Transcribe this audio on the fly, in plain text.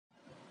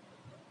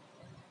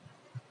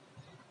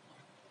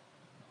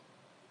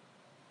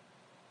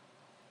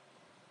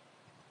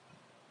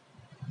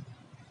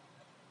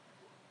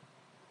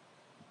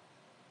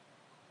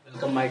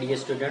My dear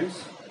students,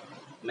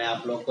 मैं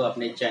आप लोग को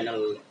अपने channel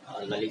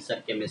Lalit sir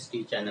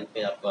chemistry channel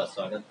पे आपका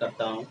स्वागत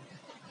करता हूं।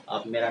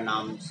 आप मेरा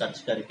नाम सर्च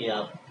करके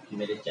आप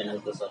मेरे चैनल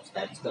को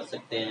सब्सक्राइब कर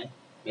सकते हैं।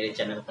 मेरे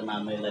चैनल का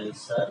नाम है ललित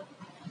सर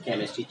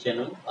केमिस्ट्री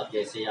चैनल। अब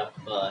जैसे ही आप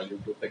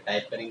यूट्यूब पे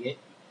टाइप करेंगे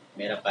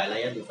मेरा पहला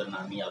या दूसरा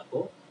नाम ही आपको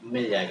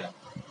मिल जाएगा।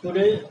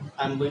 Today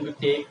I am going to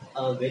take a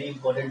very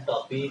important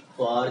topic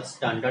for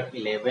standard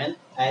 11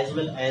 as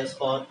well as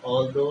for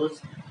all those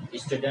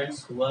students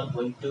who are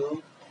going to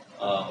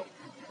uh,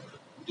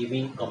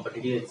 giving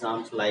competitive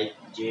exams like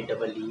JEE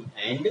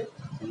and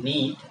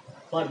NEET.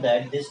 For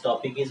that, this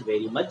topic is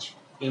very much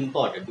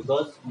important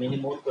because many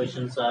more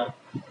questions are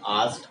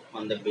asked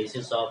on the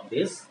basis of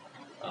this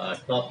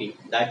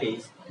topic. That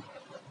is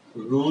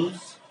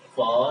rules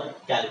for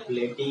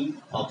calculating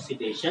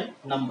oxidation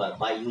number.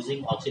 By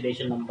using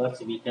oxidation numbers,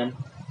 we can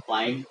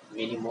find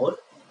many more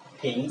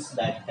things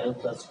that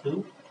help us to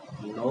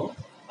know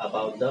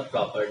about the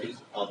properties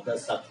of the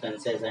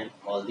substances and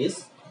all these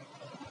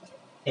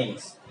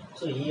things.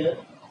 So here,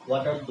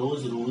 what are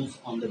those rules?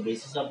 On the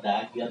basis of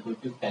that, we are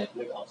going to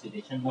calculate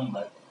oxidation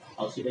number.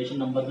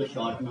 Oxidation number को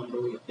short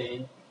number लिखते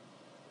हैं,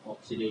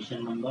 oxidation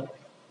number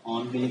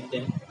on भी लिखते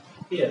हैं.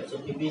 Here, so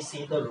if we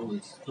see the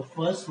rules, the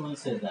first rule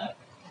says that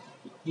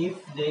if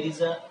there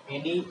is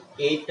any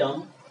atom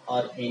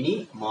or any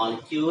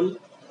molecule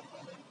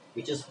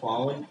which is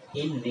found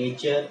in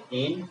nature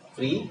in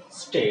free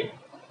state,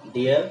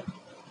 their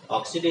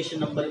oxidation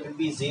number will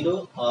be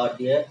 0 or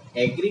their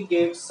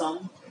aggregate sum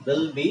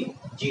will be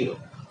 0.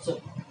 So,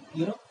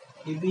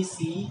 if we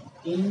see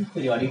in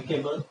periodic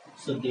table,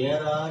 so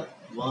there are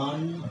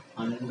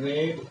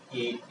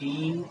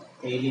 118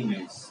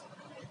 elements,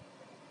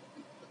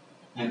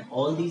 and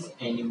all these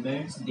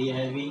elements they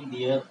having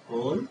their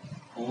own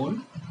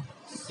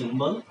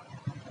symbol.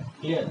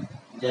 Here,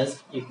 just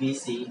if we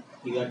see,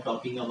 we are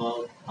talking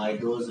about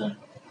hydrogen.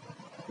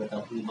 We are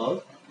talking about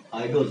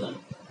hydrogen.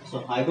 So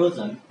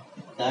hydrogen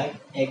that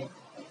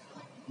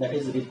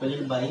is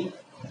repelled by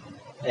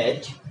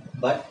H,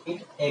 but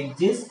it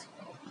exists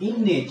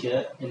in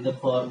nature in the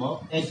form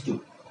of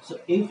H2. So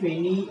if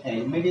any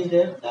element is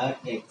there that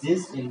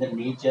exists in the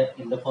nature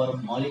in the form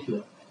of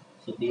molecule,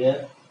 so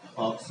their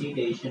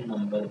oxidation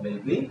number will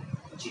be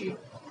 0.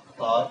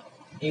 Or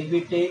if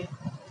we take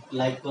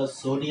like a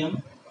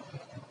sodium,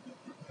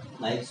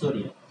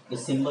 the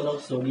symbol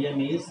of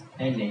sodium is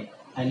Na,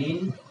 and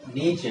in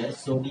nature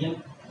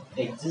sodium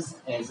exists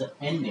as a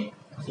Na,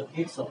 so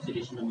its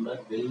oxidation number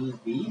will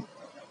be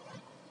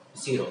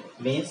 0.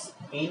 Means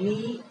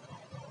any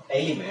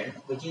element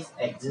which is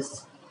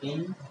exists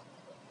in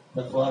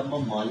the form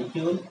of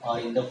molecule or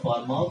in the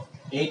form of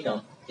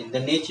atom in the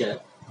nature,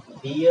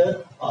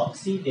 their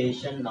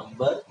oxidation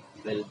number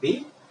will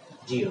be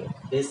 0.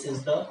 This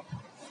is the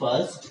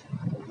first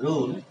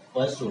rule.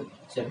 So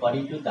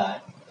according to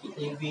that,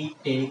 if we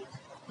take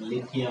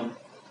lithium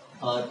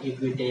or if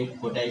we take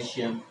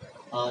potassium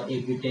or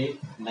if we take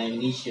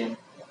magnesium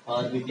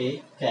or we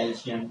take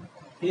calcium,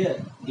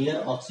 here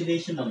their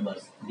oxidation number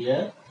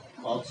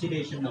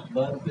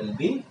will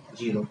be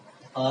 0.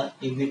 Or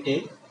if we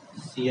take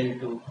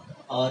Cl2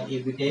 or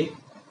if we take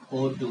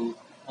O2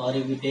 or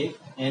if we take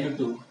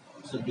N2,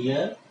 so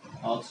their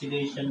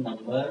oxidation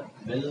number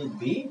will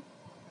be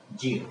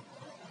 0.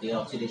 The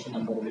oxidation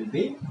number will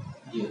be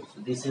 0.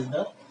 So this is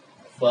the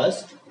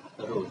first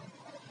rule.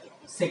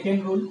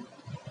 Second rule,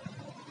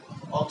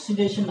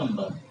 oxidation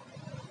number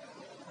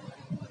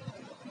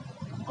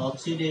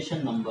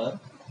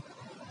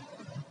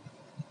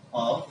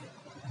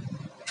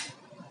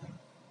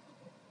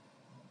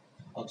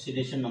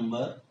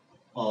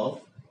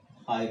of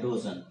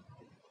hydrogen.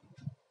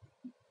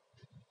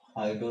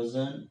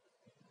 Hydrogen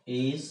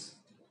is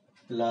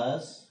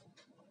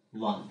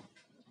 +1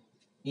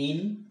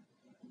 in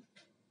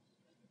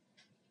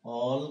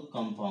all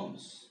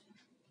compounds.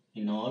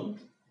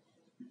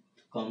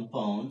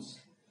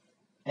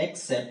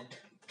 Except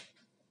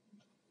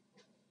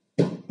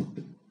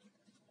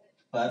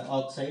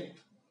peroxide,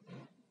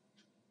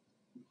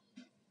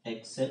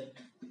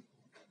 except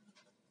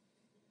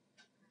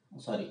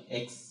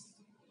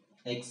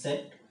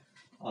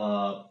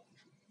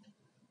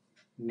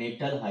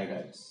metal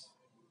hydrides,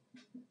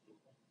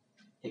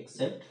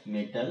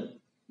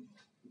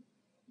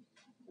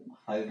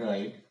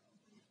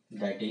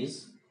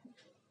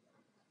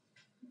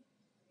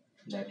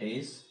 that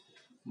is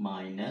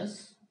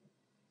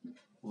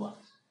 -1.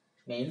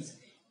 Means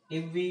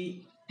if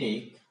we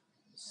take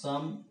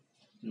some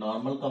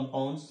normal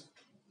compounds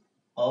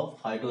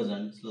of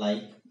hydrogens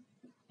like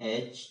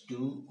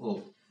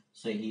H2O,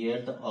 so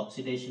here the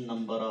oxidation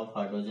number of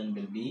hydrogen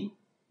will be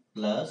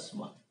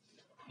 +1.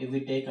 If we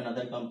take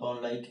another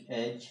compound like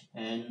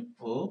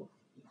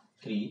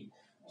HNO3,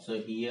 so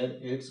here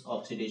its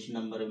oxidation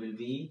number will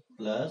be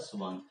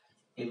 +1.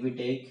 If we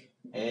take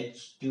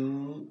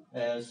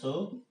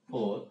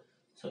H2SO4,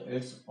 so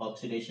its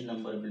oxidation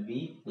number will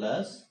be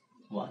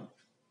 +1.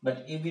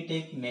 But if we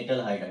take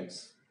metal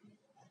hydrides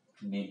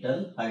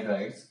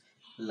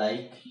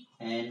like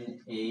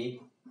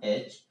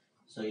NaH,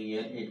 so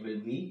here it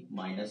will be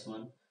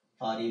 -1.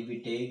 or if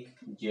we take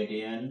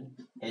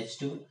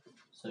ZnH2,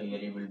 so here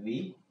it will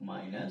be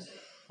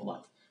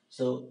 -1.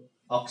 So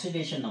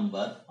oxidation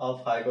number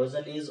of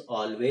hydrogen is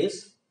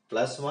always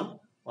 +1,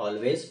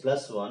 always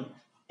 +1,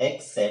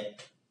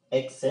 except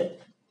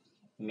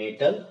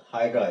metal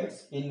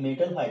hydrides. In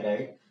metal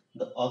hydride,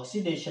 the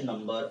oxidation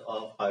number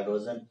of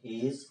hydrogen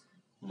is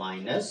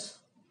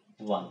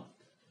 -1.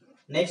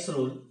 Next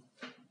rule,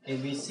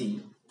 if we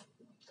see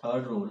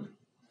third rule,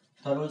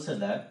 says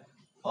that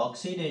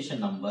oxidation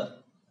number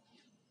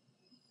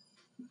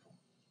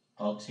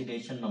of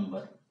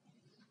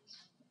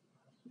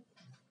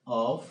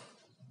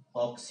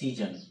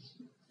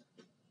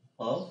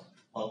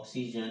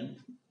oxygen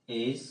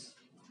is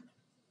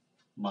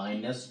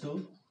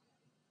 -2,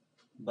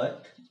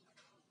 but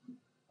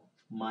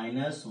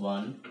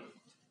 -1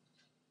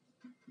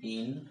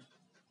 in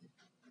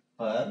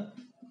per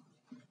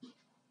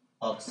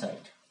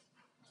oxide.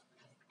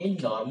 In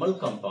normal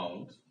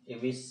compounds,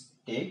 if we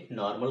take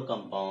normal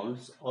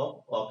compounds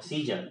of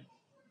oxygen,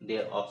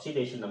 their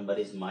oxidation number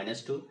is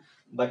 -2.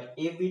 But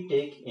if we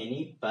take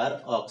any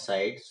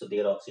peroxide, so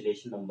their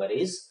oxidation number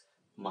is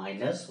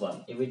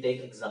 -1. If we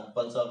take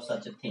examples of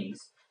such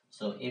things,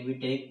 so if we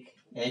take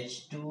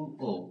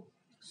H2O,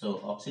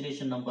 so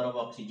oxidation number of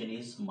oxygen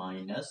is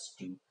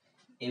 -2.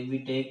 If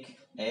we take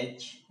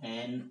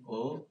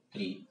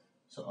HNO3,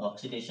 so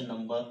oxidation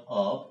number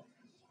of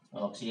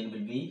oxygen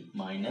will be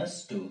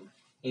 -2.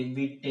 If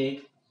we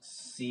take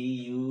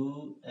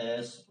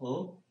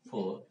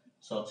CuSO4,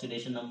 so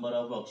oxidation number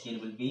of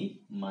oxygen will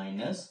be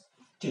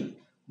 -2.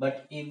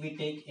 But if we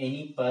take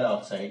any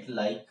peroxide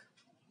like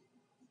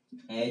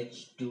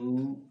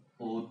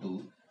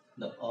H2O2,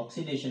 the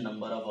oxidation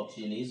number of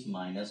oxygen is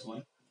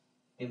 -1.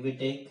 If we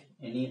take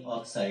any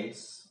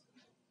oxides,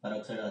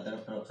 other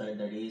peroxide,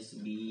 that is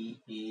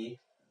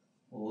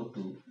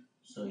BaO2,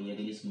 so here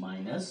is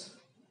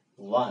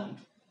 -1.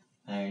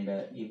 And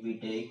if we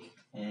take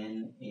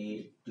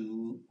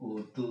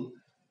Na2O2,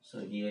 so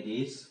here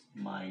is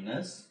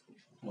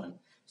 -1.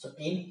 So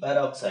in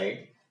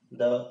peroxide,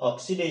 the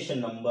oxidation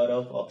number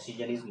of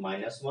oxygen is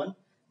 -1,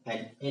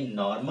 and in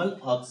normal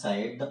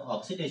oxide, the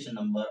oxidation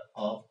number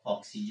of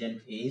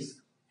oxygen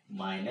is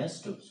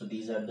 -2. So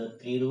these are the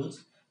three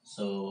rules.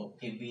 So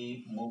if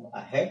we move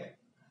ahead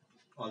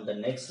on the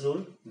next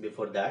rule,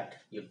 before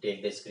that you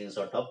take the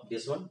screenshot of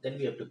this one, then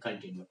we have to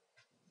continue.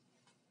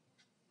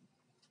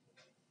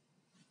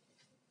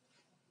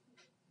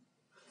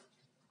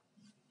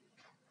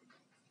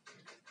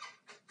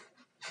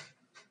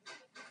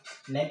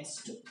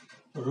 Next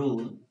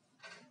rule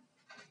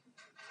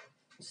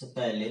से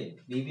पहले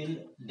we will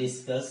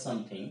discuss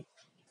something.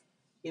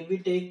 If we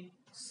take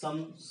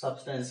some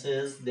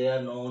substances, they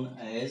are known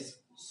as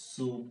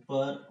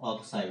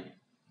superoxide.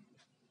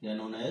 They are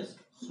known as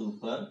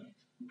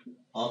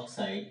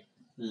superoxide,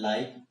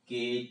 like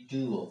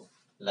K2O.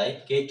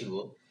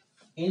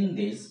 In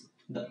this,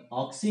 the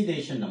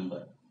oxidation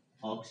number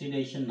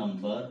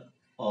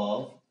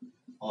of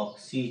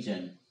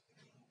oxygen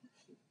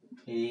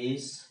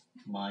is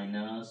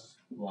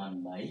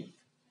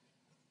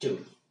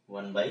 -1/2.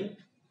 1/2.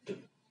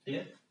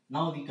 Clear?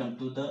 Now we come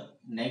to the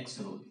next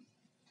rule.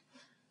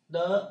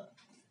 The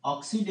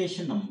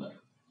oxidation number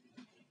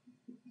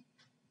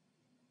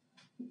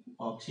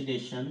of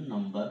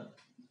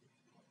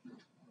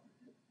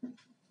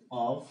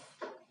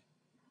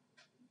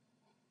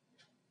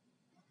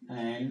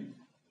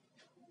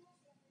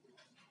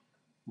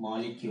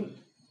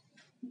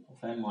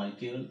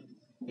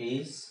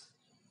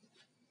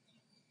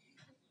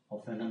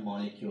an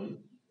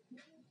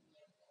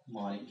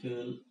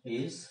molecule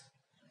is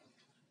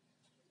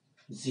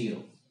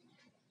 0.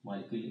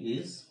 Molecule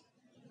is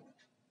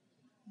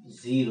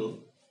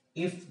 0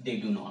 if they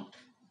do not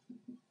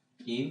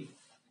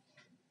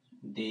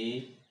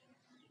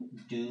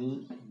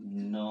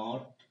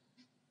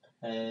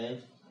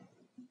have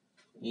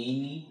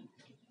any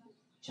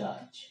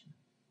charge.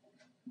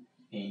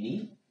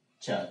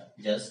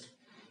 Just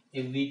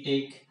if we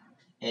take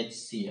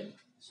HCl,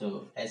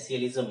 so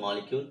HCl is a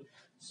molecule,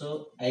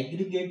 so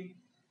aggregate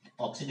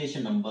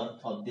oxidation number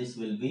of this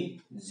will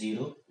be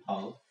 0.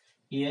 How?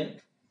 Here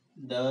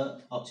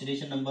the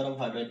oxidation number of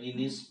hydrogen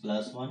is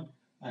 +1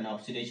 and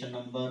oxidation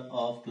number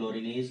of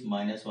chlorine is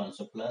 -1.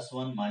 So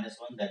 +1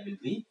 -1, that will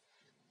be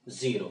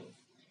 0.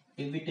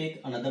 If we take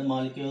another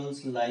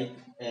molecules like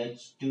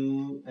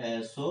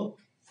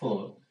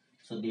H2SO4,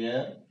 so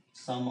their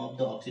sum of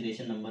the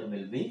oxidation number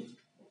will be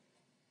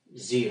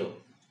 0.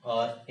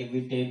 Or if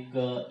we take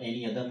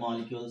any other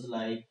molecules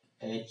like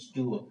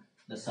H2O,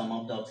 the sum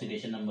of the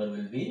oxidation number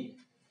will be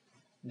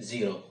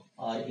 0.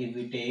 Or if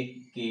we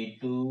take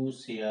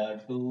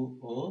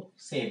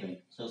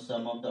K2Cr2O7, so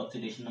sum of the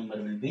oxidation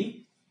number will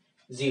be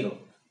 0.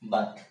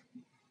 But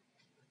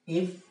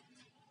if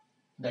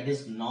that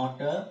is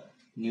not a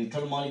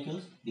neutral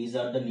molecules, these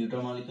are the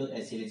neutral molecules.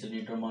 HCl is a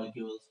neutral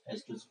molecule,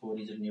 H2SO4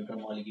 is a neutral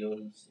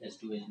molecule,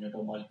 H2 is a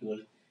neutral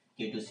molecule,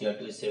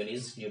 K2Cr2O7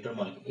 is neutral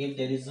molecule. If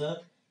there is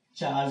a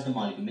charged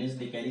molecule, means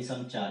they carry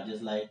some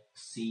charges like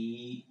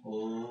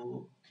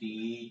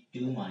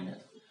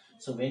CO32-,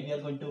 So when we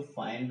are going to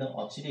find the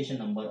oxidation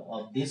number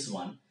of this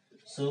one,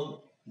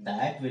 so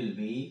that will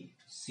be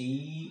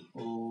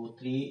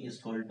CO3 is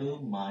equal to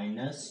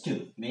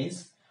 -2,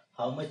 means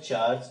how much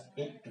charge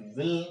it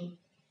will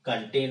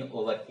contain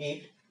over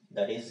it,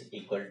 that is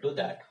equal to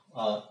that.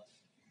 Or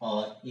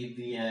if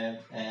we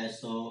have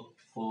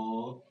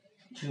SO4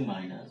 2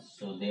 minus,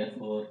 so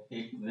therefore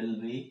it will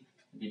be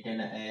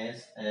written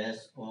as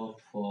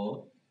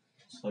SO4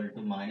 is equal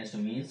to -2,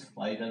 means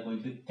while we are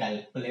going to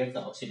calculate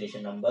the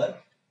oxidation number,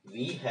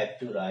 we have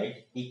to write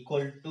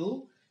equal to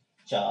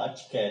charge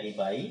carried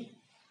by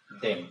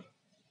them.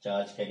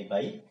 Charge carried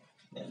by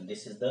them.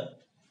 This is the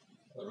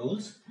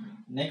rules.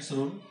 Next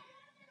rule,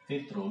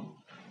 fifth rule.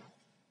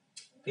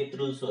 Fifth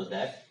rule shows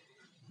that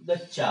the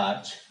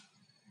charge,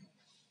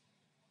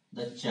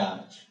 the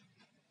charge,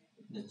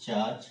 the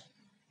charge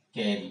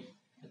carry,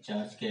 the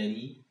charge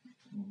carry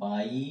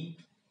by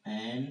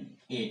an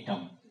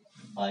atom,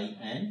 by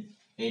an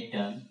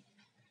atom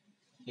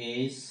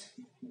is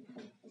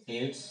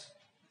its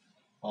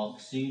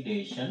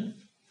oxidation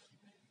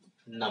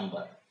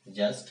number.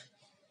 Just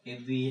if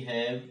we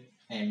have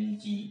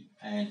Mg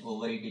and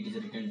over it is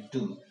written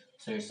 2,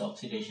 so its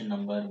oxidation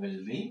number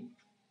will be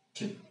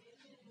 2,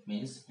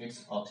 means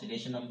its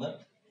oxidation number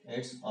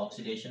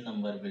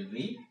will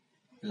be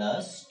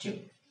plus 2.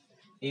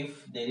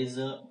 If there is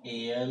a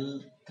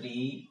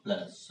Al3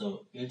 plus,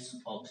 so its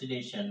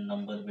oxidation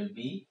number will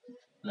be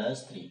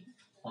plus 3,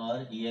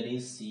 or here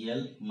is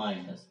Cl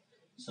minus,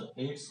 so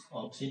its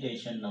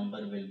oxidation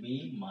number will be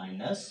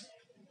minus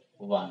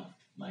 1,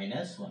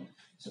 minus 1.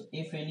 So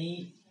if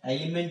any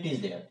element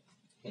is there,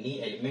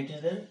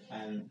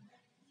 and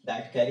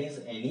that carries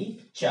any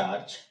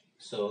charge,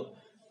 so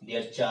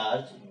their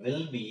charge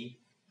will be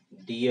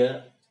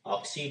their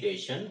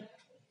oxidation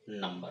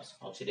numbers.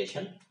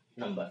 Oxidation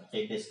number.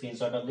 Take the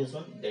screenshot of this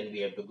one, then we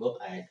have to go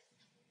add.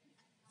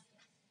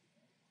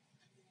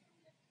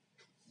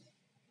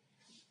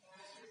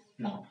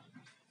 Now,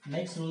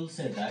 next rule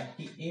says that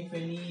if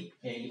any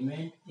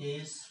element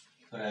is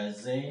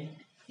present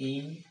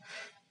in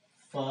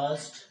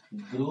first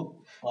group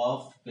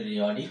of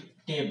periodic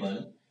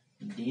table,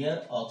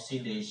 their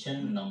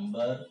oxidation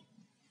number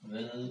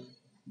will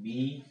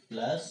be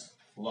plus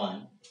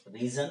 1.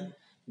 Reason,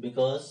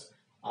 because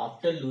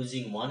after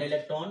losing one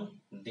electron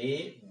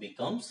they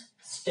becomes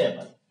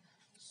stable.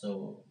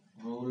 So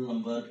rule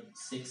number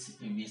 6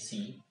 we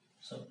see.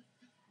 So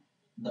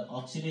the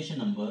oxidation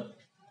number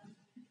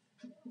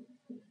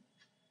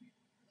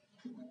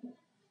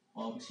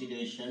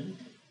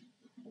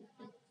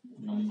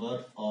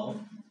of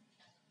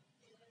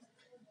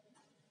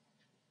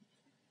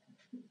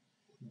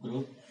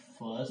group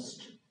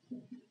first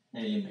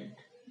element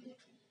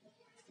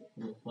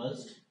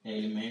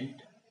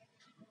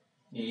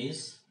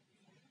is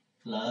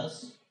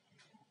plus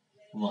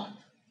 1,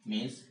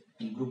 means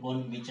in group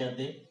 1 which are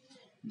they?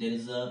 There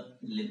is a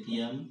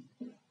lithium,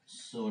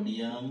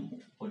 sodium,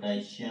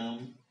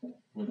 potassium,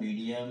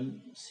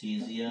 rubidium,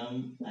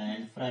 cesium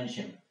and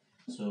francium.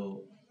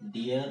 So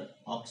their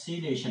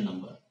oxidation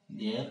number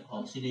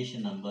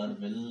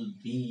will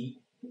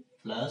be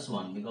plus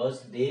 1,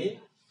 because they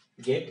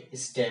get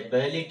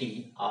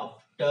stability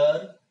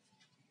after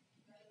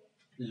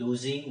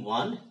losing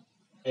one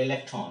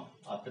electron.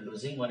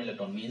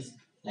 Means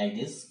like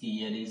this,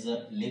 here is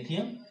a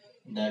lithium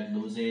that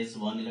loses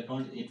one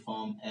electron, it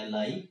forms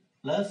Li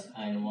plus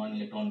and one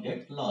electron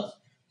get lost.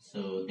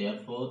 So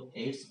therefore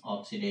its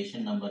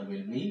oxidation number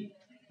will be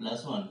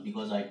plus 1,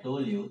 because I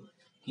told you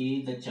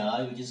कि the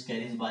charge which is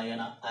carried by an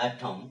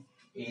atom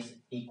is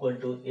equal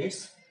to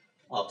its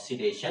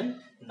oxidation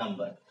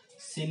number.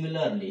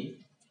 Similarly,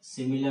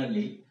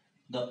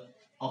 the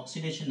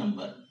oxidation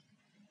number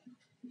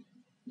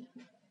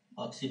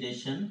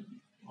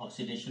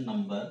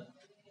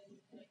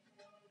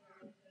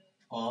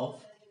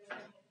of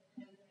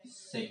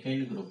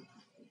second group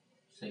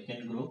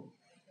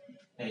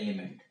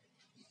element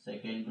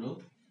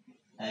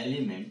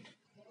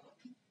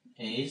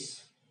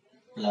is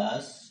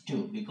plus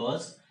 2,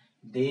 because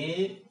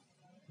they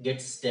get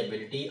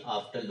stability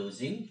after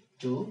losing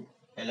 2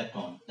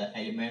 electrons. The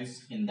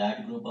elements in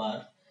that group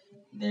are,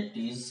 that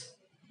is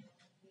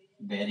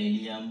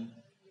beryllium,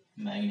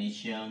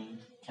 magnesium,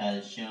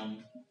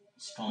 calcium,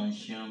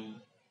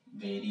 strontium,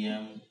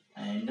 barium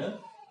and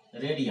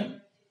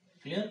radium.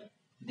 Clear?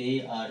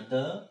 They are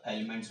the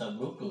elements of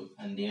group 2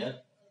 and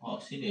their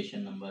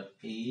oxidation number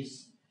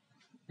is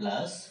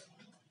plus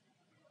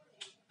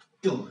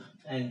 2.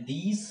 And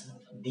these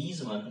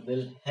one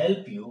will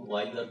help you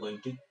while you are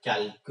going to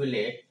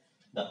calculate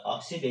the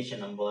oxidation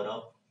number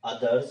of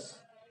other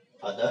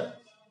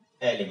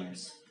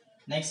elements.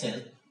 Next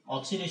is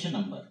oxidation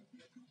number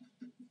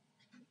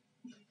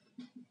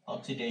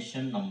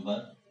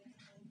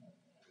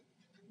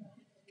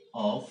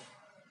of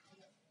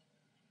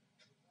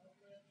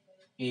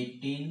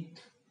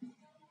 18th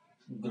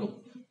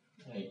group.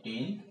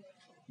 18th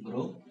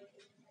group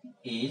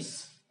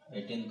is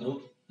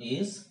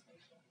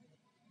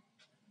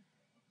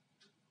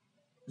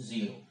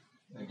 0.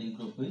 18th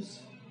group is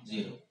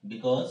 0,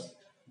 because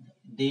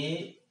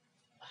they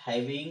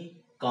having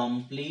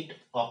complete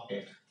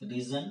octet.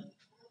 Reason,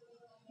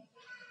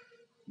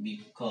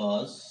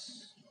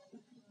 because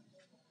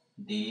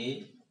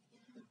they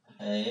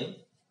have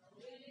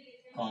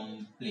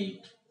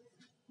complete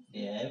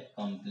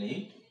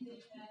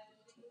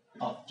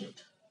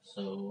octet.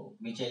 So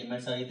which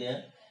elements are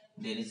there?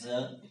 There is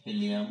a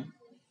helium,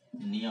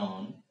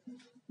 neon,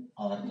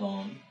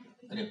 argon,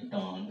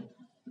 krypton,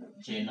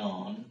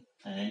 xenon,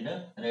 and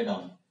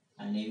radon.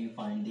 And if you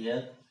find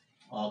their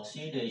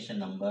oxidation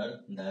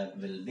number, that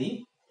will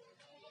be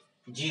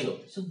 0.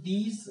 So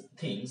these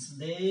things,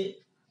 they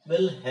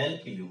will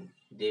help you.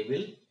 They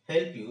will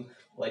help you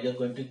while you're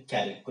going to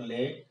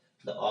calculate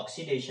the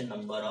oxidation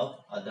number of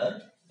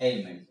other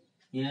elements.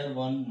 Here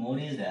one more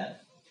is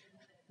that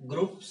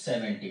group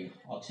 17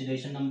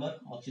 oxidation number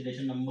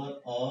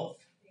of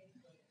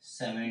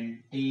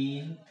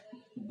 17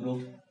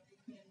 group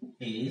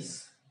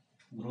is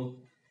group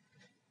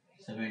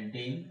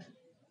 17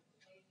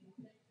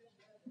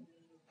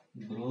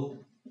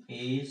 group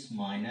is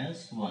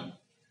 -1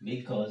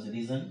 because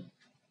reason,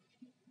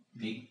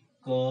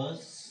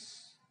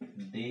 because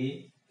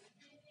they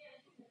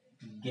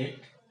get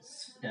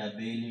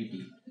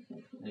stability.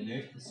 They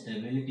get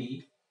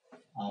stability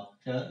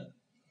after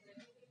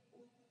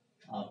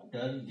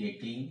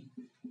getting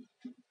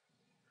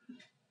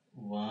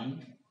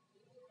one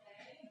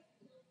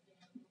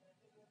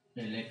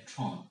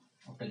electron.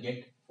 After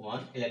get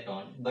one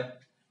electron,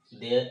 but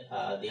their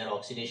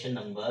oxidation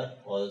number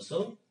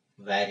also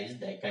varies.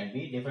 That can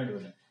be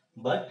different,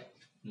 but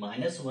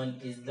 -1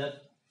 is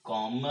the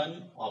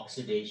common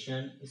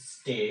oxidation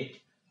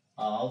state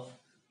of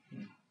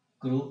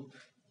group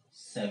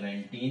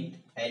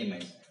 17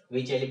 elements.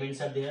 Which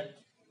elements are there?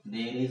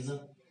 There is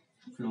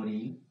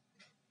fluorine,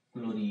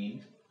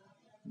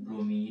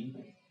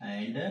 bromine,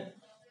 and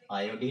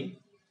iodine.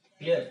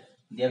 Clear?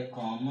 Their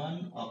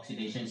common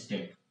oxidation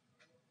state.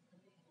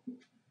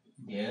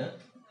 Their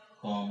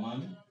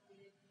common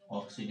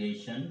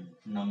oxidation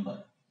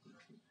number.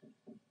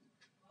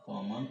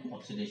 Common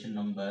oxidation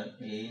number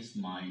is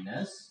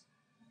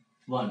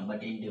 -1,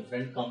 but in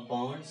different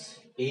compounds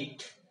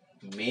it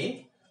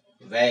may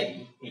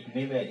vary. It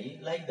may vary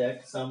like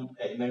that. Some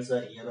elements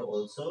are here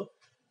also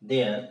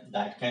there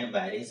that can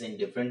varies in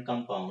different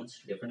compounds,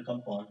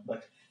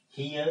 but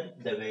here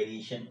the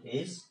variation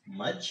is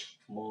much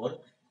more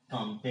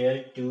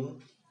compared to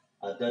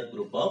other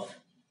group of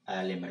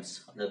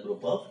elements,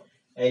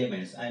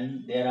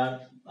 and there are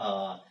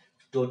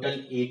total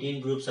 18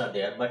 groups are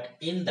there, but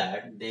in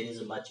that there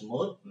is much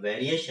more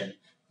variation.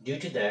 Due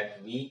to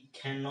that, we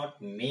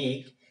cannot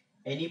make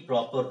any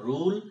proper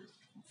rule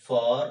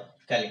for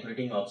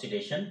calculating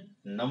oxidation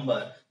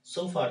number.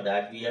 So for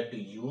that, we have to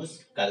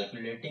use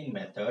calculating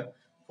method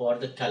for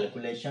the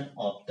calculation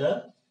of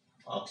the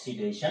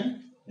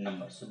oxidation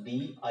number. So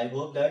I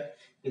hope that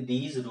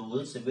these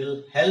rules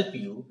will help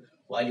you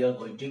while you are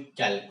going to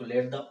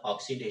calculate the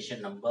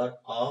oxidation number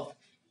of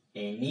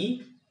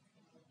any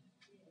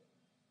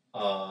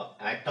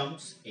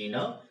atoms in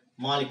a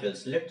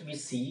molecules. Let me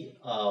see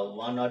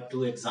one or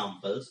two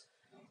examples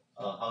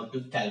how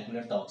to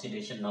calculate the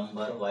oxidation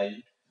number while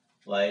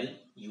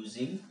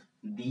using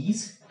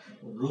these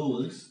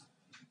rules.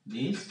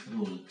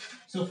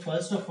 So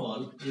first of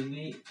all, if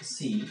we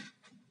see,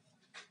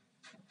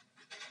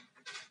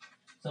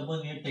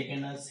 suppose we have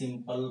taken a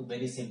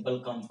very simple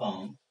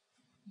compound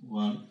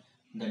one,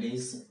 that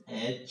is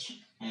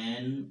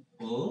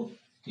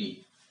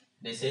HNO3.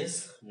 This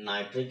is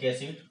nitric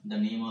acid. The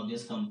name of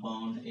this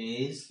compound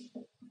is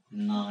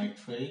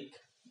nitric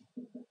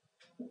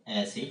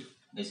acid.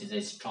 This is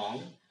a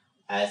strong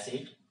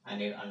acid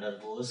and it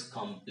undergoes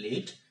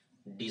complete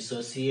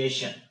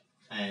dissociation,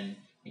 and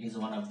it is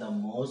one of the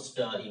most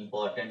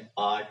important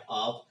part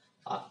of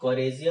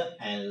aquaresia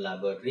and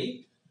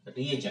laboratory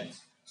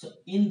reagents. So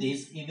in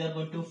this, if we are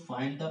going to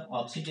find the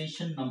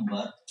oxidation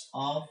number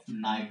of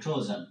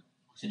nitrogen,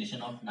 so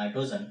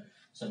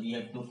we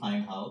have to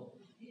find how.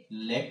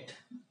 Let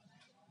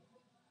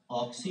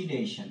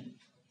oxidation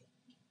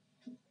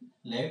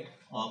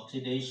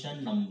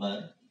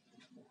number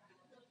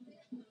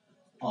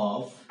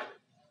of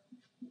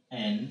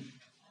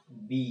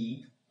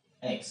NBX.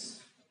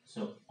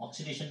 So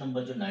oxidation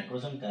number जो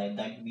nitrogen का है,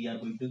 that we are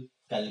going to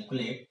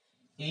calculate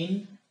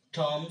in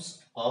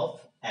terms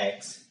of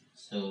X.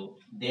 So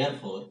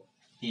therefore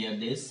here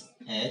this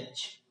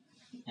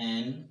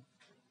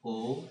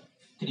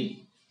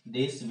HNO3,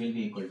 this will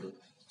be equal to.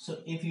 So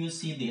if you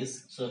see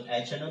this, so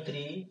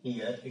HNO3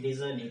 here, it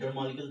is a neutral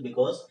molecule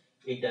because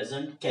it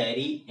doesn't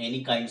carry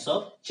any kinds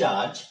of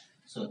charge.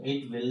 So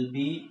it will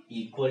be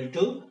equal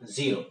to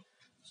 0.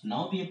 So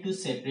now we have to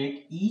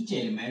separate each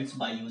elements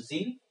by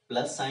using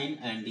plus sign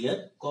and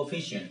their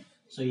coefficient.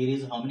 So here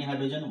is how many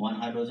hydrogen? 1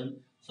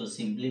 hydrogen. So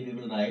simply we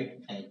will write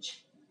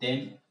H.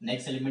 Then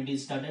next element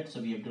is started,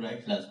 so we have to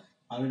write plus.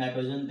 How many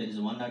nitrogen? There is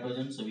 1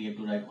 nitrogen, so we have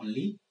to write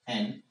only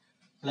N.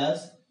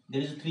 Plus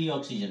there is 3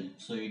 oxygen,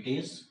 so it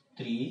is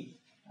 3,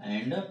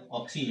 and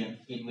oxygen,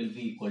 it will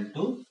be equal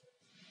to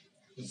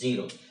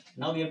 0.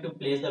 Now we have to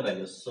place the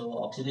values.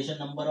 So oxidation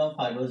number of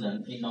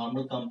hydrogen in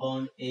normal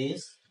compound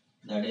is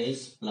that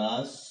is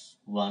plus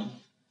 1.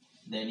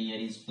 Then here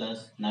is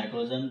plus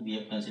nitrogen, we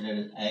have considered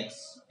as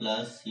X,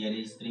 plus here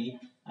is 3,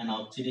 and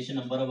oxidation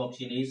number of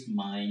oxygen is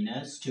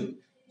minus 2.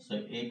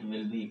 So it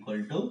will be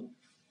equal to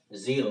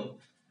 0.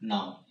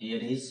 Now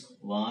here is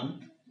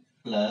 1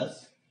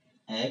 plus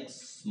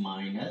X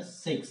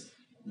minus 6,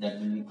 that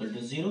will be equal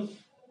to 0,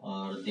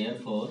 or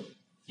therefore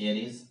here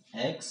is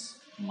X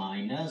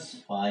minus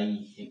 5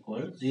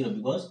 equal 0,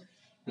 because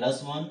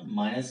plus 1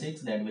 minus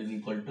 6, that will be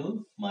equal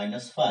to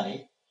minus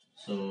 5.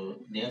 So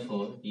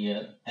therefore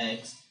here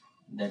X,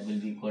 that will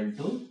be equal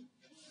to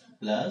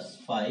plus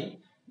 5.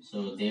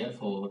 So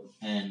therefore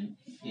n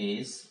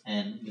is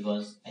n,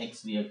 because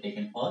X we have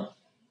taken for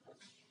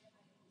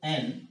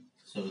n.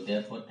 So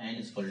therefore n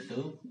is equal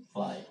to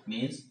 5,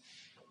 means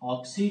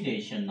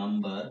oxidation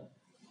number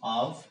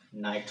of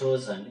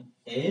nitrogen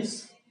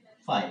is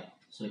 5.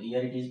 So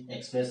here it is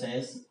expressed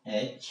as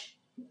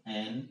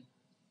HNO3.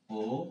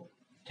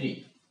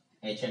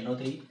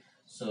 HNO3.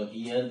 So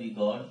here we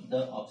got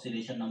the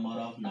oxidation number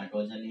of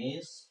nitrogen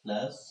is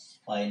plus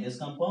 5 in this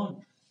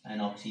compound,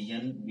 and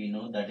oxygen we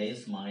know that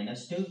is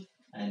minus 2,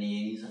 and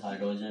here is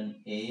hydrogen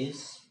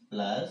is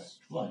plus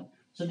 1.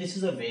 So this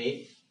is a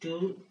way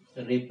to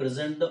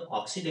represent the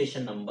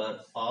oxidation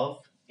number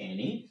of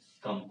any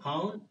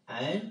compound,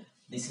 and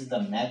this is the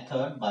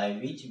method by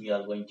which we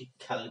are going to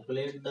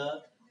calculate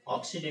the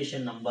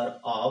oxidation number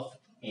of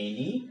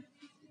any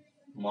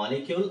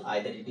molecule,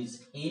 either it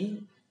is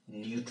in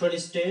neutral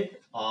state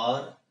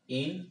or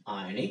in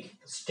ionic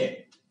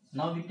state.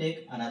 Now we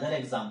take another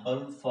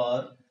example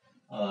for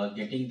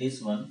getting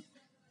this one.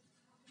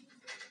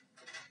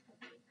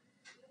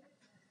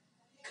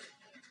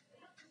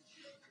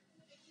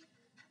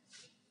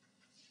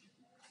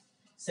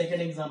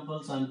 Second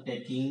examples I'm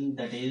taking,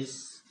 that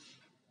is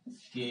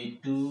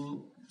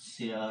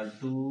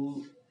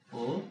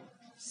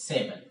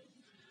K2Cr2O7.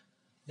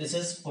 This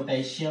is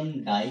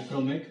potassium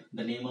dichromate.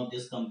 The name of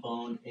this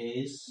compound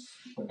is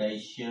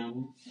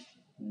potassium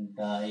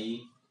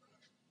dichromate.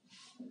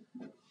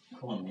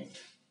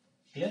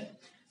 Clear?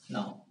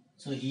 Now,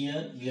 so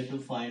here we have to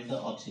find the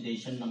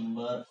oxidation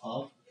number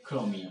of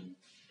chromium.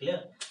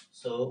 Clear?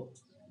 So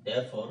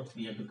therefore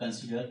we have to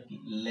consider,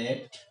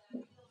 let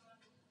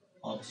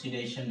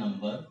oxidation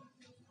number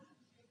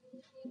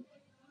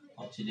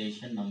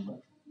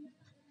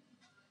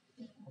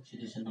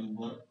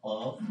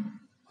of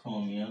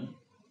chromium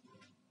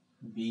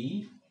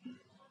be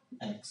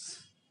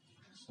X.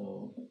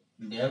 So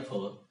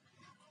therefore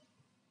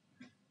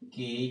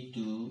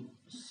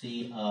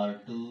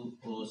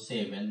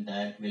K2Cr2O7,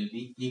 that will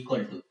be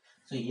equal to,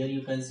 so here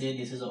you can say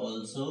this is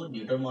also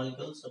neutral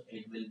molecule, so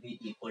it will be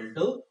equal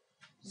to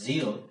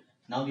 0.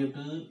 Now you have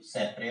to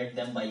separate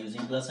them by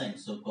using plus sign.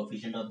 So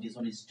coefficient of this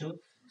one is 2,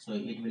 so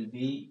it will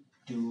be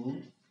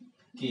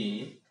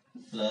 2K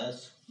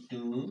plus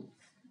 2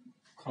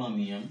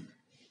 chromium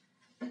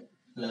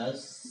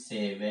plus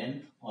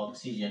 7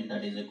 oxygen,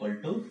 that is equal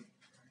to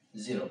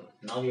 0.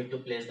 Now we have to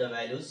place the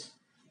values.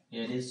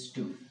 Here is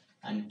 2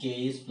 and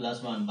K is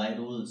plus 1. By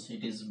rules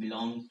it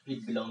belong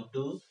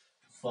to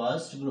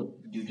first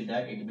group, due to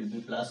that it will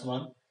be plus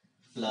 1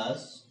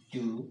 plus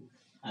 2,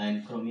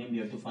 and chromium we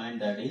have to find,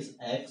 that is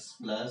X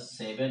plus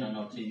 7, and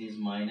oxygen is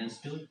minus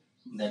 2,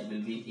 that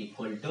will be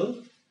equal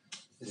to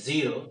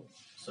 0.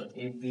 So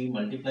if we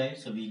multiply,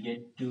 so we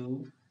get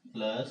 2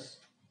 plus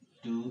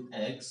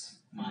 2x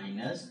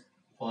minus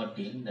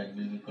 14, that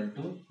will be equal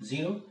to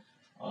 0,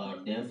 or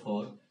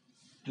therefore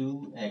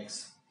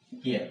 2x,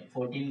 here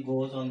 14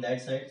 goes on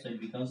that side, so it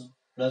becomes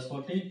plus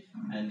 14,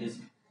 and this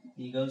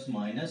becomes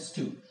minus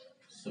 2.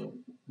 So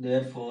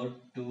therefore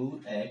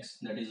 2x,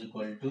 that is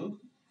equal to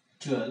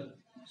 12.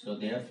 So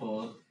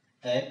therefore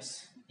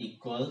x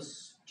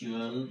equals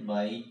 12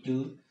 by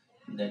 2,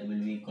 that will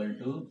be equal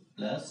to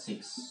plus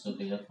 6. So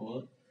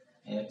therefore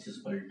x is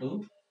equal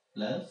to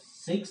plus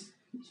 6.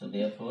 So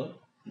therefore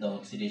the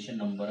oxidation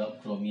number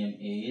of chromium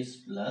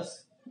is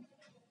plus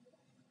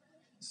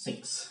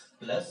 6.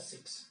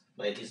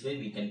 By this way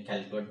we can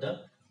calculate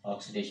the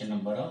oxidation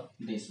number of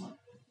this one.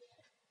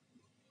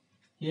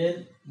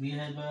 Here we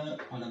have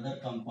another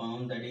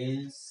compound, that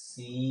is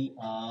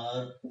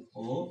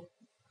CrO5.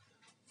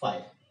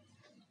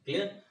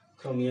 Clear?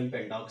 Chromium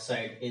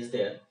pentoxide is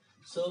there.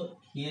 So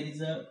here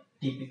is a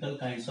typical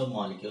kinds of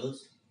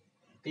molecules.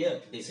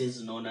 Clear? This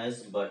is known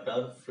as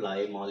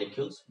butterfly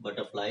molecules.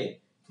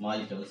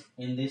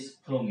 In this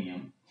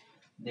chromium,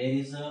 there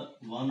is a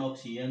one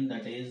oxygen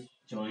that is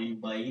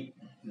joined by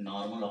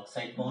normal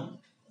oxide bond,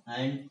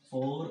 and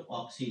 4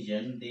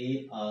 oxygen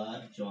they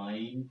are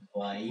joined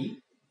by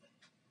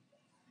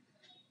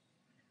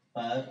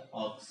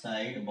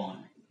peroxide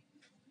bond.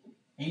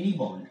 Any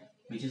bond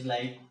which is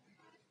like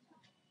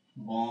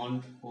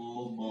bond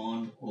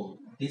O,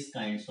 this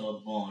kinds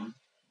of bond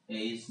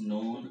is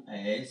known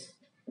as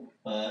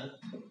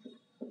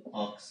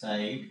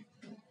peroxide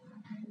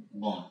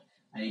bond.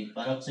 And in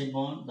peroxide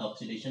bond, the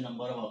oxidation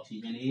number of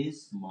oxygen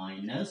is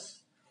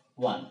minus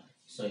 1.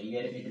 So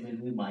here it will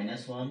be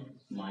minus 1,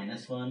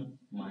 minus 1,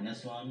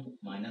 minus 1,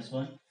 minus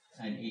 1,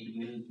 and it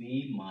will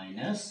be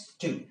minus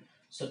 2.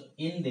 So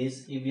in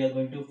this, if we are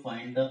going to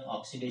find the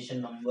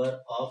oxidation number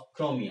of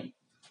chromium,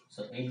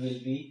 so it will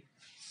be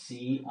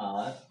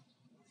CrO5,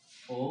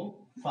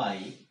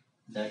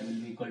 that will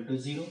be equal to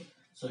 0.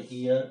 So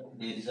here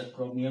there is a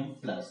chromium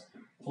plus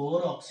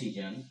 4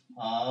 oxygen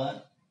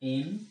are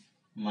in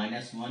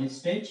 -1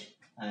 stage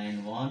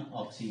and 1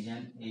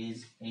 oxygen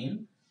is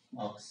in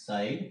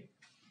oxide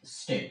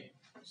state.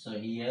 So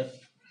here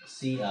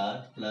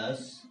Cr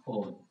plus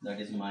 4, that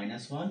is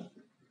 -1,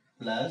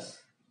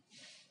 plus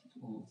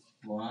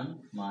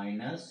 1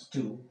 minus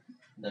 2,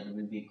 that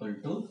will be equal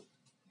to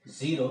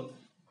 0.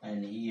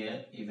 And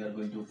here if you are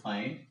going to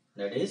find,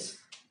 that is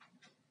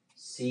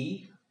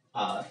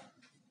Cr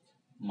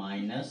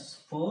minus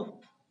 4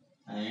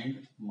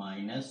 and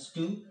minus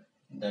 2,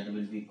 that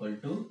will be equal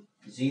to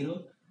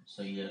 0.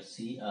 So here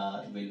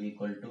Cr will be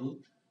equal to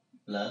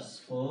plus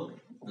 4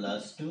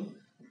 plus 2.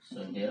 So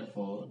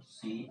therefore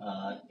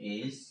Cr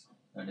is,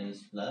 that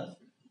is plus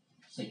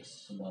 6.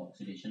 So the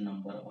oxidation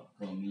number of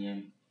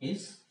chromium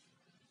is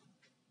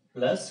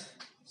plus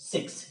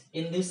 6.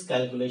 In this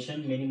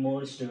calculation, many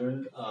more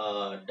student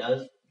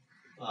does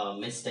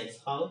mistakes.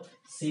 How?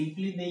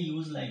 Simply they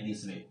use like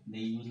this way. They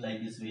use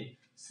like this way.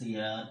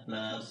 Cr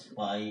plus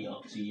pi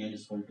oxygen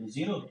is equal to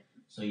 0.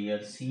 So here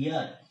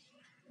Cr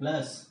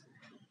plus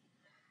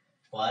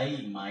pi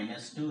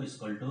minus 2 is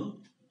equal to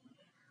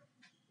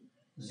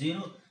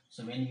 0.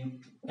 So when you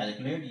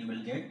calculate, you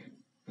will get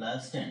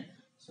plus 10.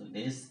 So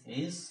this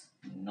is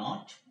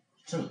not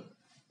true,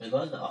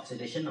 because the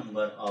oxidation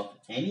number of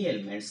any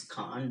elements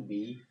can't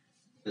be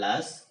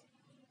plus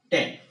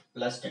 10,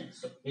 plus 10.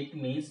 So it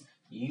means,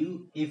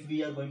 if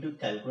we are going to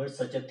calculate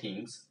such a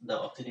things, the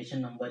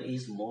oxidation number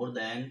is more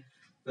than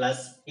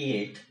plus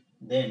 8,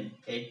 then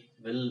it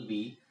will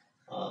be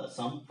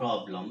some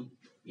problem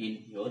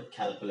in your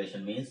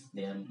calculation. Means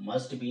there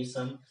must be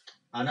some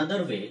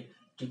another way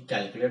to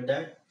calculate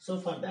that. So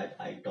for that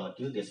I taught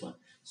you this one.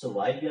 So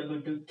while we are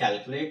going to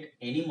calculate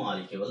any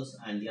molecules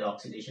and their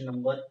oxidation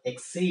number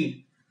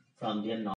exceed from their